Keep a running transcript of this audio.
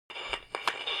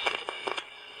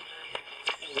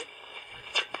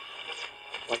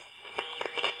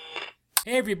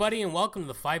Hey everybody, and welcome to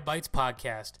the 5 Bytes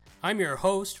Podcast. I'm your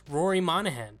host, Rory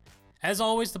Monahan. As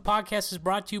always, the podcast is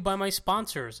brought to you by my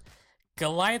sponsors,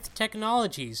 Goliath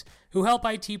Technologies, who help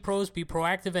IT pros be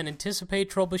proactive and anticipate,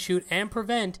 troubleshoot, and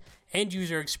prevent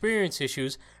end-user experience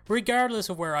issues, regardless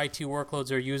of where IT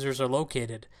workloads or users are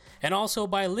located. And also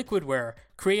by Liquidware,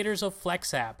 creators of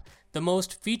FlexApp, the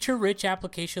most feature-rich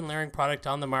application layering product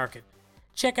on the market.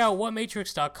 Check out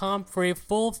whatmatrix.com for a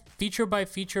full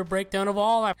feature-by-feature breakdown of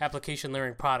all application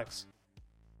layering products.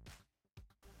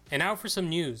 And now for some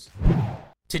news.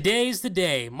 Today's the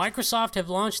day. Microsoft have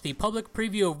launched the public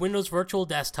preview of Windows Virtual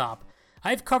Desktop.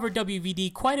 I've covered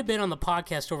WVD quite a bit on the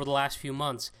podcast over the last few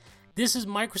months. This is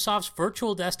Microsoft's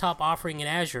virtual desktop offering in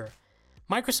Azure.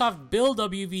 Microsoft Build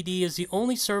WVD is the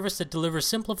only service that delivers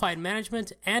simplified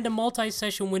management and a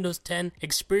multi-session Windows 10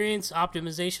 experience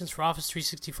optimizations for Office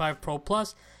 365 Pro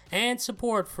Plus and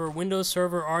support for Windows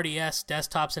Server RDS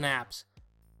desktops and apps.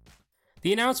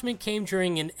 The announcement came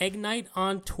during an Ignite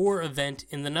on Tour event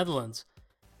in the Netherlands.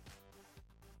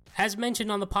 As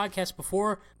mentioned on the podcast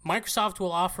before, Microsoft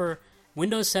will offer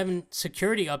Windows 7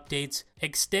 security updates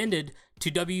extended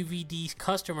to WVD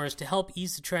customers to help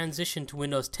ease the transition to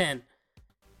Windows 10.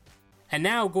 And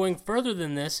now, going further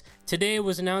than this, today it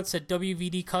was announced that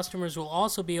WVD customers will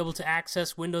also be able to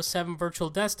access Windows 7 virtual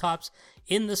desktops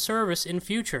in the service in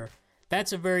future.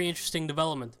 That's a very interesting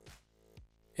development.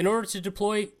 In order to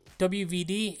deploy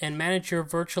WVD and manage your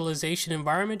virtualization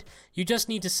environment, you just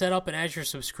need to set up an Azure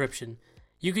subscription.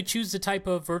 You could choose the type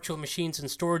of virtual machines and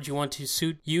storage you want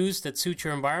to use that suit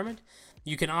your environment.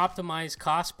 You can optimize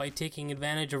costs by taking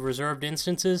advantage of reserved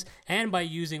instances and by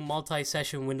using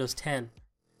multi-session Windows 10.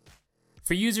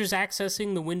 For users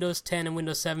accessing the Windows 10 and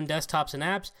Windows 7 desktops and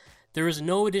apps, there is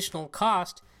no additional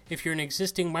cost if you're an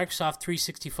existing Microsoft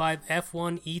 365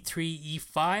 F1 E3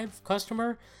 E5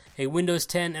 customer, a Windows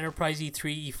 10 Enterprise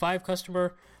E3 E5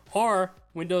 customer, or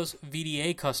Windows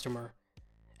VDA customer.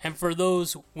 And for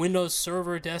those Windows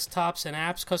Server desktops and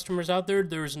apps customers out there,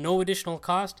 there is no additional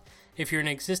cost if you're an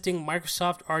existing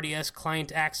Microsoft RDS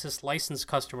Client Access License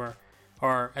customer,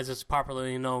 or as it's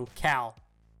popularly known, CAL.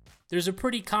 There's a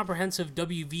pretty comprehensive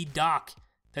WV doc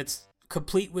that's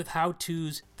complete with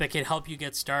how-tos that can help you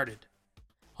get started.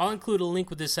 I'll include a link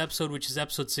with this episode, which is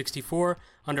episode 64,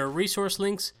 under resource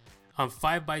links on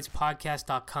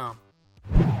 5bytespodcast.com.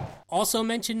 Also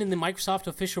mentioned in the Microsoft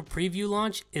official preview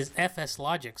launch is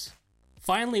FSLogix.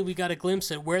 Finally, we got a glimpse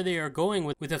at where they are going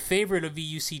with a favorite of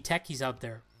VUC techies out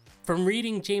there. From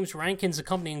reading James Rankin's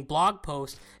accompanying blog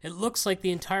post, it looks like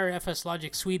the entire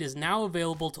FSLogix suite is now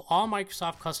available to all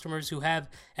Microsoft customers who have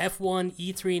F1,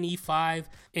 E3, and E5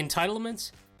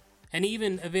 entitlements, and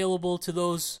even available to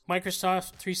those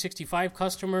Microsoft 365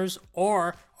 customers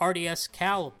or RDS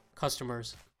CAL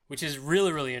customers, which is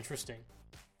really, really interesting.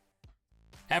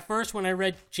 At first, when I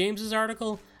read James's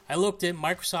article, I looked at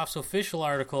Microsoft's official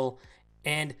article,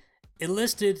 and it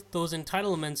listed those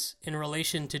entitlements in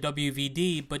relation to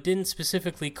WVD, but didn't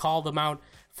specifically call them out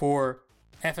for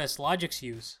FSLogix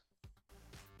use.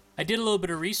 I did a little bit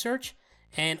of research,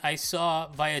 and I saw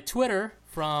via Twitter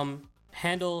from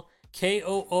handle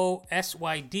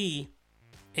KOOSYD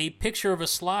a picture of a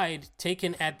slide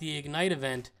taken at the Ignite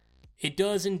event. It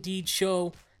does indeed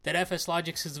show that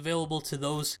FSLogix is available to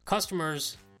those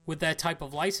customers with that type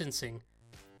of licensing.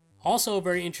 Also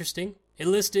very interesting, it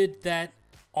listed that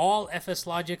all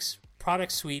FSLogix product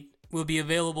suite will be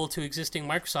available to existing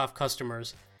Microsoft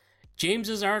customers.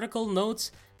 James's article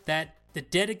notes that the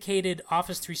dedicated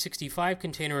Office 365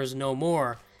 container is no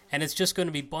more, and it's just going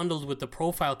to be bundled with the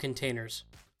profile containers.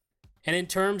 And in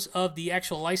terms of the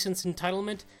actual license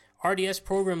entitlement, RDS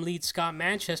program lead Scott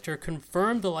Manchester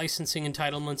confirmed the licensing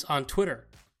entitlements on Twitter.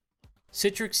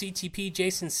 Citrix CTP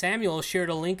Jason Samuel shared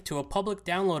a link to a public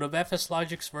download of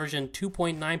FSLogix version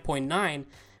 2.9.9,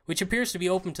 which appears to be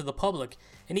open to the public,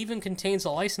 and even contains a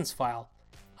license file.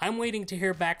 I'm waiting to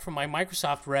hear back from my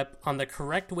Microsoft rep on the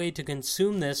correct way to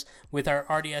consume this with our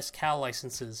RDS CAL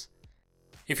licenses.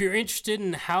 If you're interested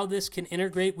in how this can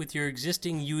integrate with your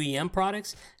existing UEM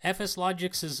products,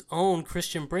 FSLogix's own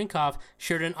Christian Brinkhoff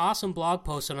shared an awesome blog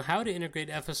post on how to integrate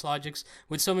FSLogix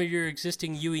with some of your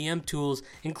existing UEM tools,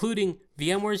 including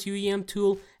VMware's UEM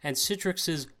tool and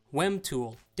Citrix's WEM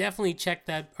tool. Definitely check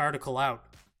that article out.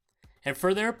 And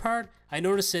for their part, I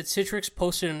noticed that Citrix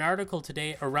posted an article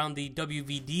today around the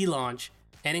WVD launch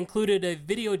and included a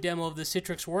video demo of the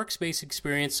Citrix Workspace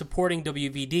experience supporting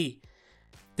WVD.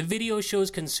 The video shows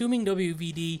consuming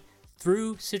WVD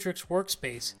through Citrix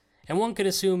Workspace, and one could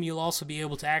assume you'll also be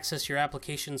able to access your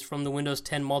applications from the Windows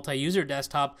 10 multi-user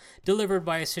desktop delivered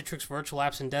by Citrix Virtual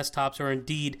Apps and Desktops, or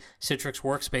indeed Citrix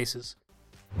Workspaces.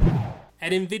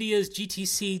 At NVIDIA's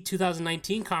GTC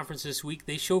 2019 conference this week,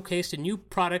 they showcased a new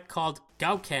product called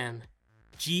Gaugan.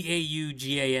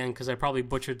 Gaugan, because I probably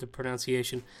butchered the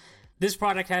pronunciation. This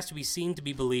product has to be seen to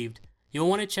be believed. You'll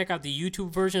want to check out the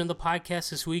YouTube version of the podcast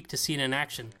this week to see it in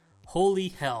action. Holy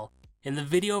hell. In the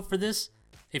video for this,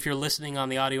 if you're listening on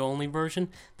the audio-only version,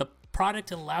 the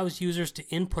product allows users to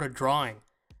input a drawing.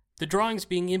 The drawings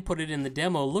being inputted in the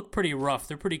demo look pretty rough.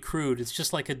 They're pretty crude. It's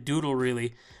just like a doodle,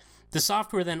 really. The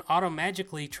software then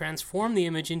automatically transforms the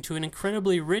image into an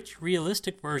incredibly rich,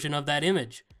 realistic version of that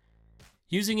image.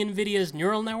 Using NVIDIA's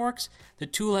neural networks, the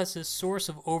tool has a source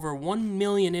of over 1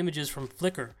 million images from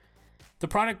Flickr. The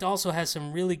product also has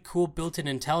some really cool built-in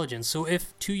intelligence, so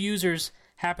if two users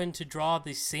happen to draw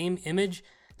the same image,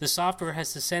 the software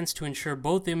has the sense to ensure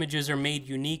both images are made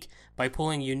unique by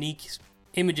pulling unique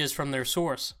images from their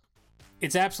source.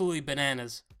 It's absolutely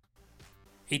bananas.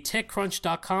 A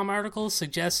TechCrunch.com article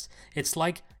suggests it's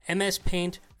like MS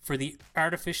Paint for the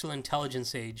artificial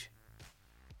intelligence age.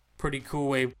 Pretty cool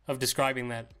way of describing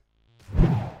that.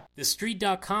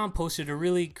 TheStreet.com posted a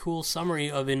really cool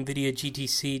summary of NVIDIA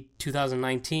GTC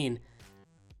 2019.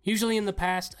 Usually in the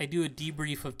past, I do a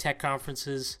debrief of tech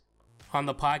conferences on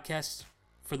the podcast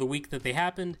for the week that they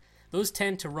happened. Those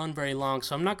tend to run very long,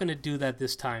 so I'm not going to do that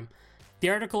this time. The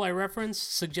article I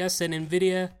referenced suggests that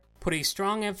NVIDIA put a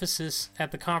strong emphasis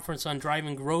at the conference on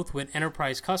driving growth with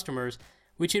enterprise customers,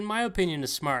 which in my opinion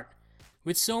is smart.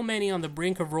 With so many on the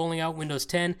brink of rolling out Windows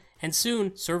 10, and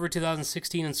soon Server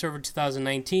 2016 and Server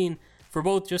 2019, for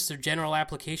both just their general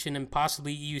application and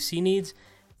possibly EUC needs,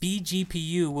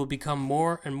 vGPU will become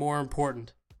more and more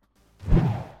important.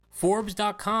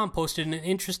 Forbes.com posted an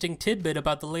interesting tidbit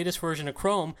about the latest version of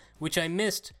Chrome, which I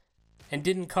missed and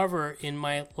didn't cover in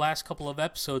my last couple of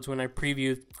episodes when I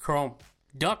previewed Chrome.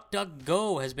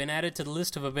 DuckDuckGo has been added to the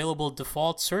list of available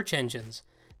default search engines.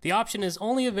 The option is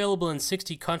only available in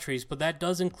 60 countries, but that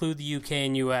does include the UK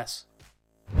and US.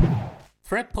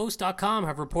 ThreatPost.com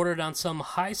have reported on some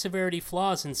high-severity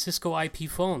flaws in Cisco IP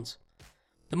phones.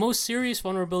 The most serious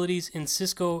vulnerabilities in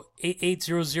Cisco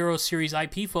 8800 series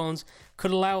IP phones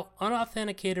could allow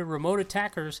unauthenticated remote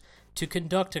attackers to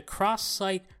conduct a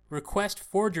cross-site request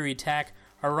forgery attack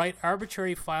or write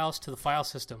arbitrary files to the file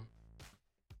system.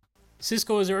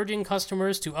 Cisco is urging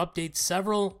customers to update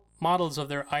several models of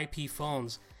their IP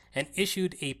phones and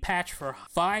issued a patch for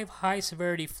 5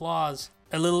 high-severity flaws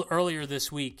a little earlier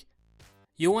this week.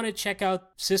 You'll want to check out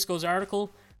Cisco's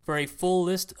article for a full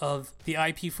list of the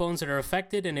IP phones that are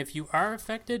affected, and if you are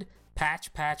affected, patch.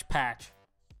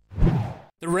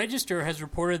 The Register has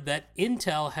reported that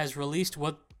Intel has released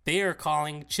what they are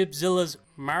calling Chipzilla's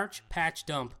March Patch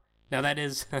Dump. Now that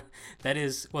is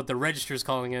what the Register is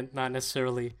calling it, not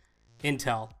necessarily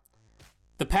Intel.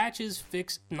 The patches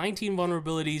fix 19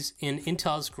 vulnerabilities in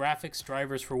Intel's graphics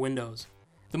drivers for Windows.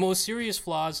 The most serious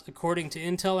flaws, according to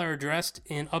Intel, are addressed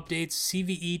in updates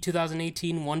CVE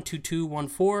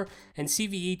 2018-12214 and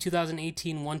CVE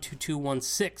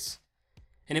 2018-12216.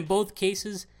 And in both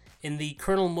cases, in the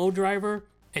kernel mode driver,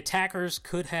 attackers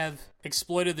could have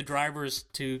exploited the drivers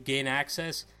to gain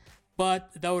access,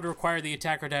 but that would require the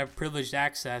attacker to have privileged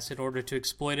access in order to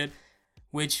exploit it,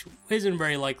 which isn't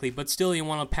very likely, but still you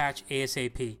want to patch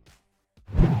ASAP.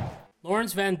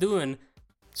 Lawrence Van Duyn,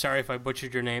 sorry if I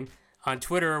butchered your name, on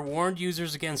Twitter warned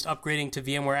users against upgrading to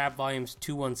VMware App Volumes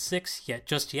 2.16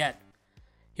 just yet.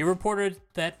 He reported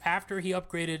that after he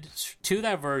upgraded to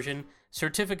that version,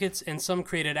 certificates and some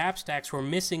created app stacks were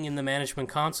missing in the management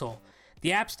console.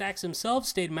 The app stacks themselves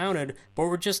stayed mounted, but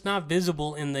were just not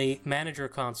visible in the manager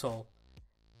console.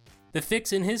 The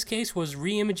fix in his case was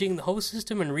re-imaging the host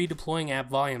system and redeploying app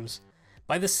volumes.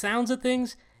 By the sounds of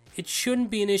things, it shouldn't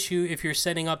be an issue if you're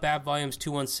setting up App Volumes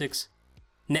 2.16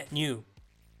 net new.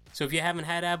 So if you haven't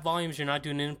had app volumes, you're not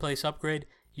doing an in-place upgrade,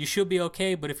 you should be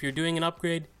okay, but if you're doing an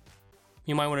upgrade,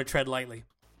 you might want to tread lightly.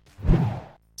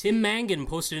 Tim Mangan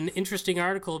posted an interesting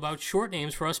article about short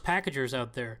names for us packagers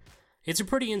out there. It's a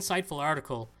pretty insightful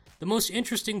article. The most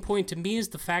interesting point to me is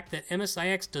the fact that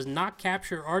MSIX does not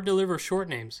capture or deliver short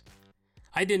names.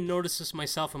 I didn't notice this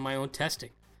myself in my own testing.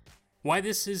 Why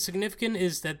this is significant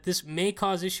is that this may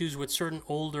cause issues with certain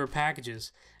older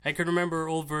packages. I can remember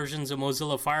old versions of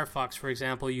Mozilla Firefox, for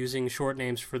example, using short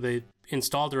names for the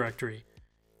install directory.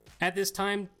 At this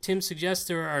time, Tim suggests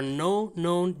there are no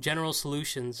known general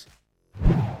solutions.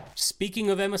 Speaking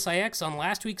of MSIX, on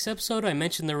last week's episode, I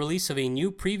mentioned the release of a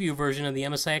new preview version of the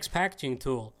MSIX packaging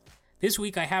tool. This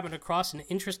week, I happened across an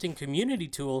interesting community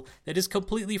tool that is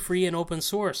completely free and open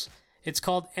source. It's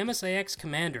called MSIX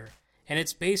Commander, and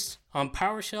it's based on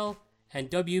PowerShell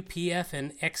and WPF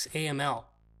and XAML.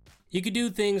 You could do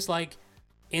things like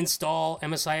install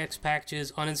MSIX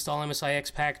packages, uninstall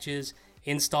MSIX packages,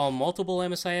 install multiple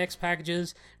MSIX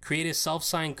packages, create a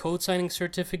self-signed code signing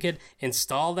certificate,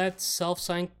 install that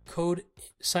self-signed code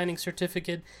signing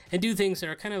certificate, and do things that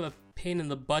are kind of a pain in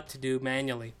the butt to do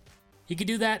manually. You can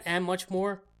do that and much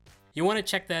more. You want to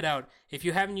check that out. If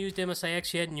you haven't used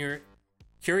MSIX yet and you're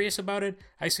curious about it,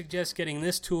 I suggest getting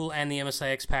this tool and the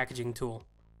MSIX packaging tool.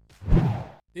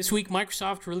 This week,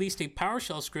 Microsoft released a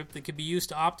PowerShell script that could be used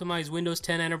to optimize Windows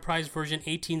 10 Enterprise version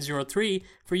 18.03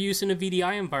 for use in a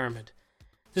VDI environment.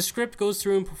 The script goes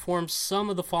through and performs some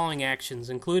of the following actions,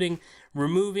 including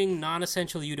removing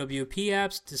non-essential UWP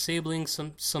apps, disabling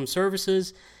some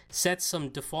services, sets some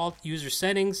default user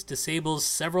settings, disables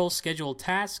several scheduled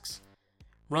tasks,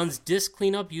 runs disk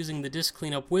cleanup using the disk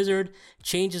cleanup wizard,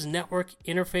 changes network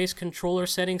interface controller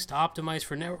settings to optimize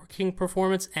for networking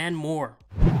performance, and more.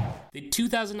 The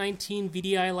 2019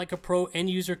 VDI Like a Pro End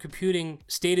User Computing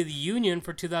State of the Union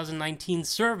for 2019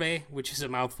 survey, which is a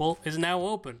mouthful, is now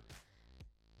open.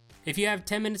 If you have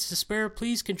 10 minutes to spare,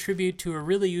 please contribute to a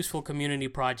really useful community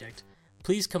project.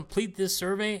 Please complete this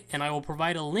survey, and I will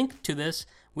provide a link to this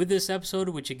with this episode,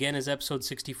 which again is episode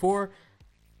 64,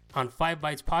 on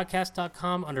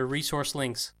 5bytespodcast.com under resource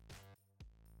links.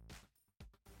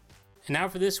 And now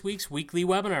for this week's weekly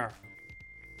webinar.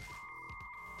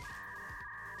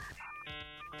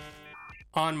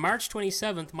 On March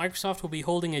 27th, Microsoft will be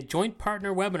holding a joint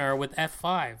partner webinar with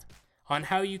F5 on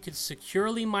how you can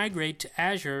securely migrate to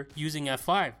Azure using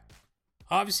F5.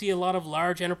 Obviously, a lot of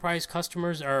large enterprise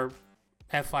customers are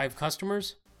F5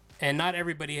 customers, and not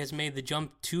everybody has made the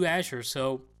jump to Azure.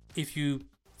 So if you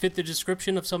fit the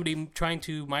description of somebody trying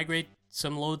to migrate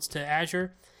some loads to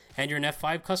Azure and you're an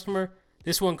F5 customer,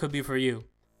 this one could be for you.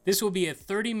 This will be a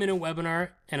 30-minute webinar,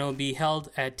 and it will be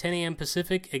held at 10 a.m.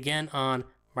 Pacific, again on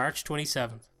March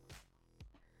 27th.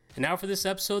 And now for this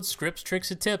episode's scripts, tricks,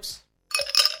 and tips.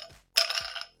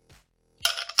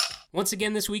 Once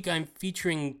again this week I'm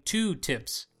featuring 2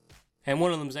 tips, and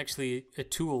one of them is actually a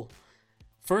tool.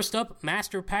 First up,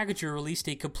 Master Packager released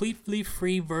a completely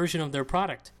free version of their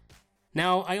product.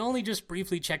 Now, I only just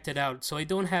briefly checked it out, so I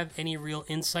don't have any real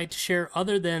insight to share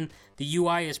other than the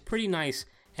UI is pretty nice,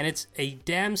 and it's a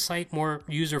damn sight more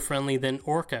user-friendly than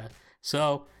Orca.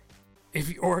 So,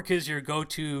 if Orca is your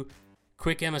go-to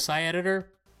quick MSI editor,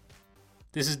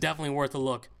 this is definitely worth a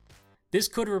look. This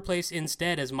could replace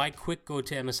Instead as my quick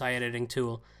go-to MSI editing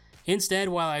tool. Instead,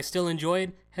 while I still enjoy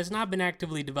it, has not been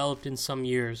actively developed in some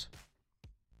years.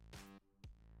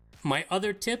 My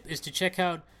other tip is to check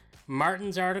out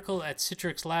Martin's article at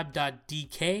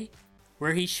citrixlab.dk,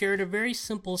 where he shared a very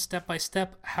simple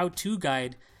step-by-step how-to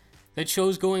guide that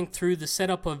shows going through the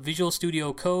setup of Visual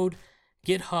Studio Code,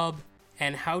 GitHub,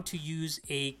 and how to use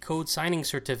a code signing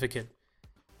certificate.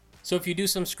 So if you do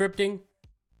some scripting,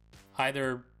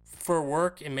 either for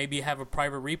work and maybe have a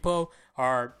private repo,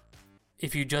 or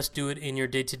if you just do it in your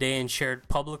day-to-day and share it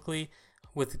publicly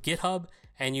with GitHub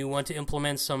and you want to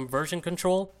implement some version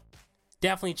control,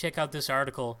 definitely check out this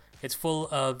article. It's full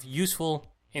of useful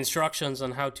instructions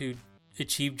on how to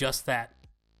achieve just that.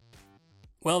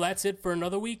 Well, that's it for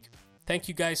another week. Thank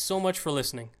you guys so much for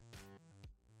listening.